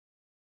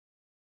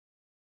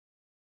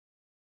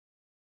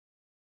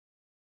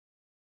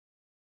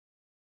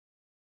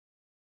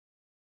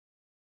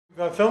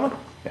Go filming?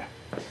 Yeah.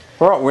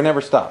 We're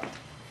never stopped.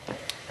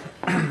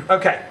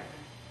 Okay.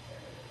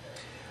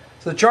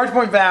 So the charge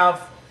point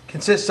valve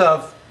consists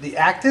of the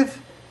active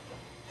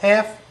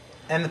half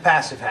and the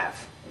passive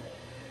half.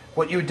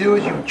 What you would do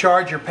is you would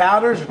charge your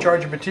powders or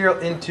charge your material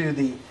into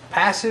the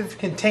passive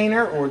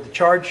container or the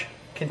charge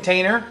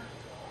container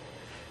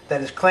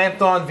that is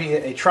clamped on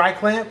via a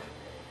tri-clamp.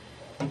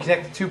 You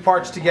connect the two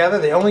parts together.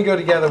 They only go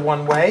together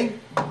one way.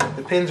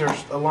 The pins are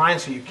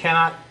aligned so you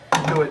cannot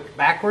do it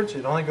backwards.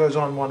 It only goes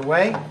on one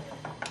way.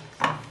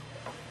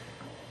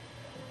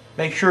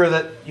 Make sure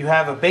that you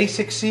have a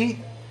basic seat.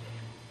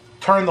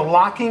 Turn the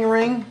locking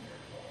ring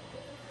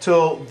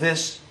till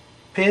this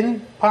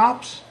pin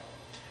pops.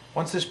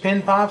 Once this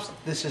pin pops,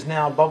 this is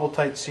now a bubble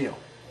tight seal.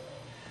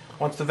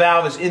 Once the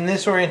valve is in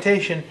this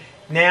orientation,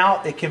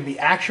 now it can be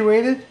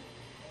actuated,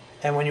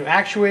 and when you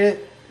actuate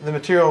it, the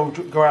material will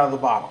go out of the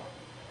bottle.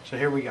 So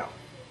here we go.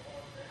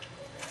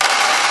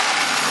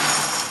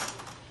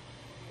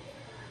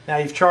 Now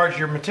you've charged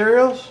your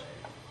materials,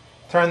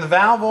 turn the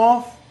valve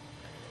off,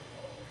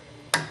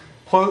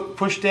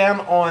 push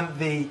down on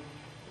the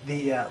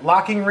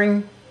locking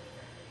ring,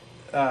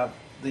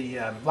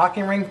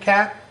 locking ring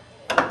cap,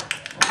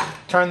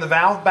 turn the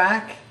valve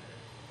back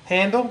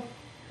handle.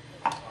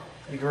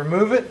 You can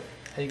remove it,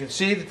 and you can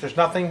see that there's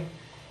nothing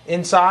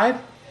inside,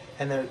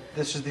 and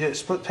this is the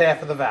split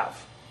half of the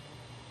valve.